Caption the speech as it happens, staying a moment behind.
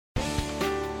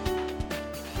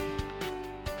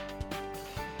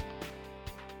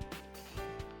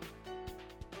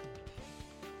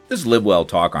This is Live Well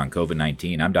Talk on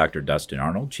COVID-19. I'm Dr. Dustin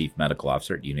Arnold, Chief Medical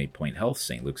Officer at Unity Point Health,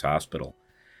 St. Luke's Hospital.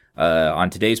 On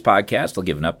today's podcast, I'll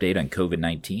give an update on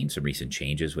COVID-19, some recent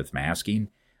changes with masking,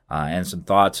 and some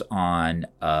thoughts on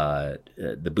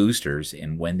the boosters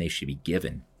and when they should be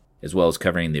given, as well as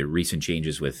covering the recent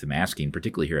changes with the masking,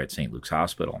 particularly here at St. Luke's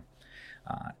Hospital.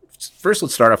 First,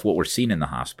 let's start off what we're seeing in the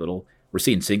hospital. We're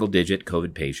seeing single-digit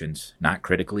COVID patients, not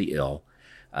critically ill.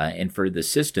 And for the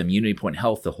system, Unity Point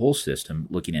Health, the whole system,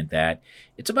 looking at that,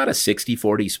 it's about a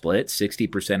 60-40 split.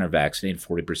 60% are vaccinated,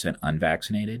 40%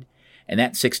 unvaccinated. And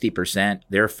that 60%,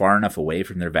 they're far enough away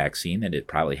from their vaccine that it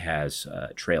probably has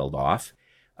trailed off.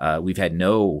 We've had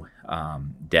no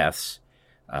deaths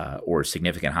or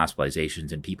significant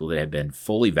hospitalizations in people that have been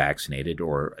fully vaccinated,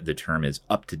 or the term is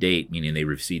up to date, meaning they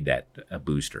received that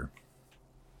booster.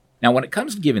 Now, when it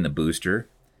comes to giving the booster,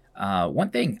 one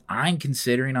thing I'm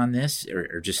considering on this,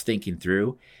 or just thinking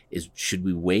through, is should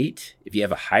we wait? If you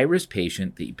have a high-risk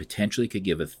patient that you potentially could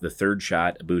give the third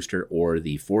shot booster or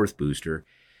the fourth booster,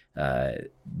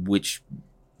 which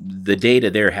the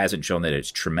data there hasn't shown that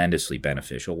it's tremendously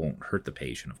beneficial, won't hurt the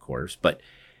patient, of course, but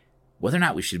whether or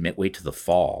not we should wait till the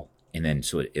fall and then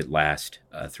so it lasts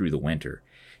through the winter.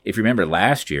 If you remember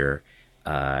last year,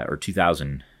 or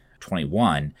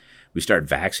 2021, we started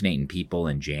vaccinating people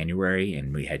in January,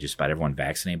 and we had just about everyone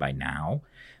vaccinated by now,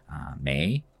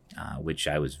 May, which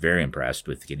I was very impressed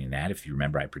with getting that. If you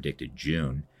remember, I predicted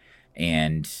June.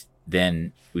 And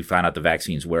then we found out the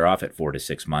vaccines wear off at 4 to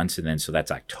 6 months, and then so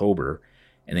that's October.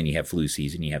 And then you have flu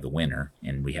season, you have the winter,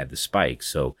 and we had the spike.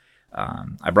 So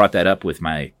I brought that up with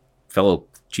my fellow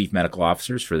chief medical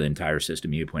officers for the entire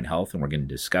system, Unity Point Health, and we're going to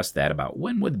discuss that about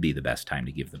when would be the best time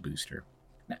to give the booster.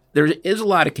 Now, there is a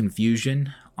lot of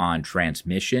confusion on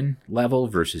transmission level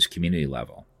versus community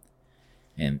level.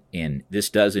 And this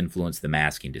does influence the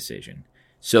masking decision.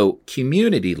 So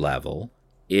community level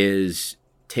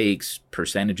takes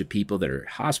percentage of people that are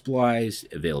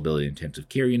hospitalized, availability of intensive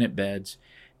care unit beds,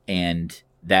 and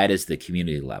that is the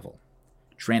community level.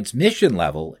 Transmission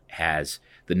level has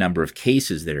the number of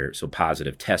cases that are so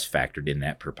positive tests factored in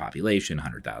that per population,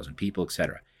 100,000 people,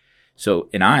 etc. So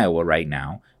in Iowa right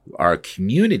now, our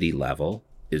community level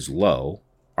is low.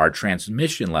 Our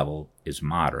transmission level is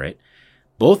moderate.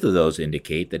 Both of those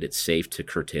indicate that it's safe to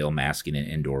curtail masking in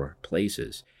indoor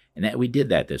places. And that we did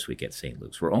that this week at St.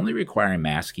 Luke's. We're only requiring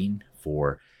masking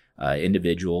for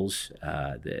individuals,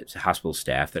 the hospital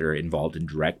staff that are involved in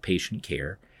direct patient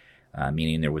care,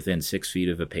 meaning they're within 6 feet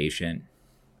of a patient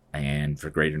and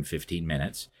for greater than 15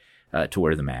 minutes to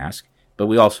wear the mask. But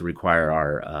we also require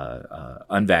our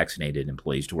unvaccinated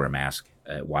employees to wear a mask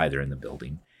while they're in the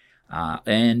building.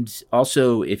 And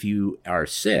also, if you are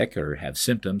sick or have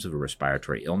symptoms of a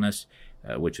respiratory illness,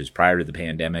 which is prior to the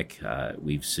pandemic,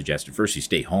 we've suggested first you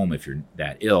stay home if you're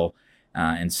that ill,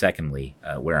 and secondly,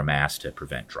 wear a mask to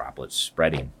prevent droplets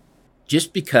spreading.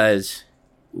 Just because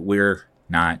we're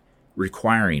not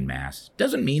requiring masks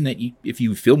doesn't mean that if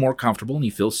you feel more comfortable and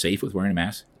you feel safe with wearing a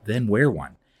mask, then wear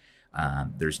one.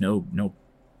 There's no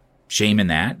shame in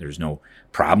that. There's no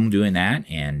problem doing that.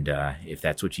 And if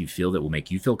that's what you feel that will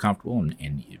make you feel comfortable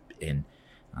and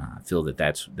feel that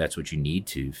that's what you need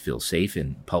to feel safe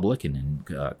in public and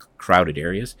in crowded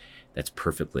areas, that's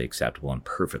perfectly acceptable and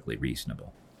perfectly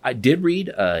reasonable. I did read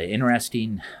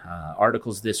interesting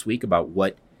articles this week about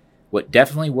what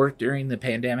definitely worked during the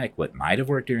pandemic, what might have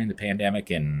worked during the pandemic,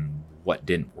 and what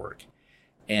didn't work.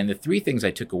 And the three things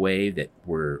I took away that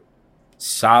were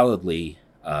solidly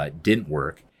didn't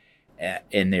work,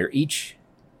 and they're each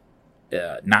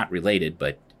not related,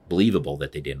 but believable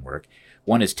that they didn't work.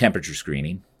 One is temperature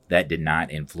screening. That did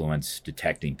not influence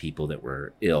detecting people that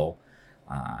were ill.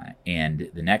 And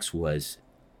the next was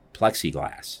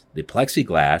plexiglass. The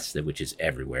plexiglass, which is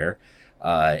everywhere,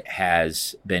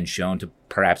 has been shown to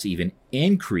perhaps even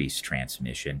increase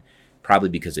transmission, probably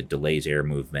because it delays air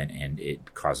movement and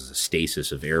it causes a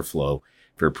stasis of airflow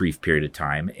for a brief period of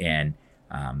time. And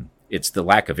it's the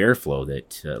lack of airflow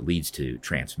that leads to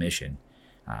transmission.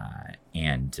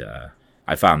 And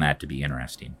I found that to be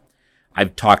interesting.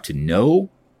 I've talked to no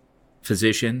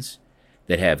physicians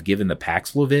that have given the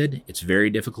Paxlovid. It's very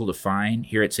difficult to find.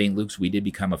 Here at St. Luke's, we did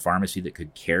become a pharmacy that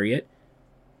could carry it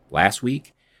last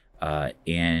week.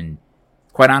 And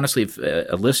quite honestly, if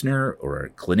a listener or a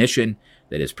clinician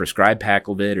that has prescribed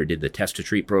Paxlovid or did the test to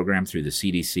treat program through the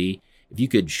CDC, if you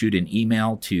could shoot an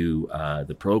email to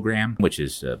the program, which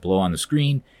is below on the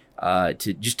screen,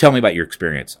 to just tell me about your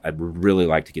experience. I'd really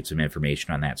like to get some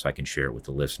information on that so I can share it with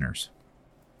the listeners.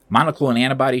 Monoclonal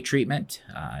antibody treatment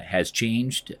has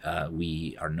changed.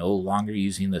 We are no longer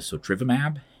using the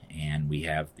Sotrovimab, and we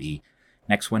have the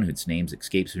next one, whose name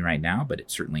escapes me right now, but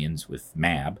it certainly ends with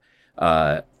MAB.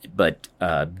 But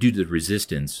due to the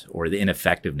resistance or the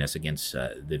ineffectiveness against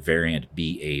the variant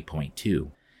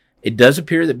BA.2. It does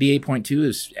appear that BA.2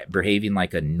 is behaving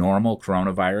like a normal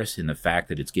coronavirus in the fact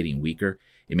that it's getting weaker.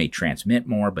 It may transmit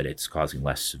more, but it's causing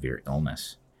less severe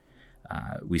illness.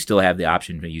 We still have the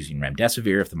option of using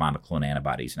remdesivir if the monoclonal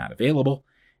antibody is not available,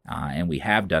 and we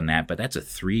have done that, but that's a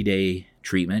 3-day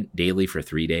treatment, daily for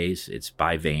 3 days. It's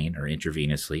by vein or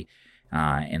intravenously,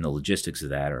 and the logistics of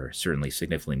that are certainly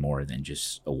significantly more than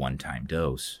just a one-time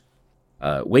dose.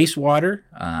 Wastewater,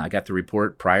 I got the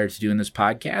report prior to doing this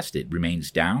podcast. It remains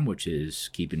down, which is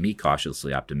keeping me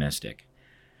cautiously optimistic.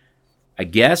 I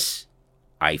guess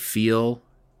I felt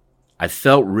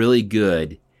really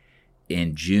good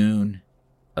in June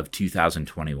of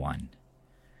 2021.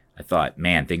 I thought,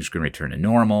 man, things are going to return to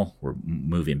normal. We're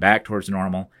moving back towards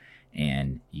normal.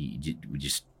 And we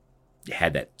just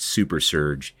had that super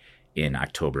surge in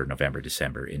October, November,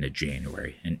 December, into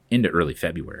January, and into early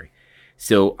February.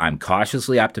 So I'm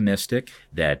cautiously optimistic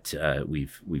that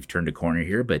we've turned a corner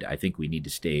here, but I think we need to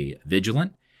stay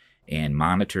vigilant and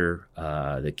monitor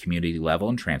the community level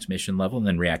and transmission level, and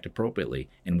then react appropriately.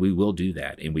 And we will do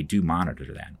that, and we do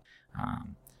monitor that.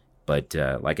 But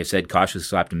like I said,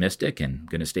 cautiously optimistic and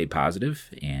going to stay positive.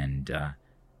 And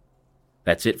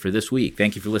that's it for this week.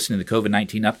 Thank you for listening to the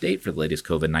COVID-19 update. For the latest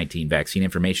COVID-19 vaccine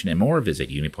information and more, visit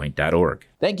unipoint.org.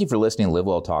 Thank you for listening to Live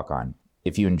Well Talk On.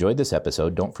 If you enjoyed this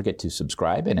episode, don't forget to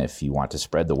subscribe. And if you want to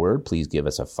spread the word, please give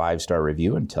us a 5-star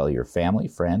review and tell your family,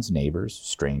 friends, neighbors,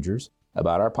 strangers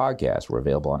about our podcast. We're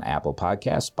available on Apple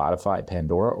Podcasts, Spotify,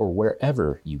 Pandora, or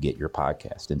wherever you get your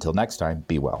podcast. Until next time,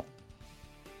 be well.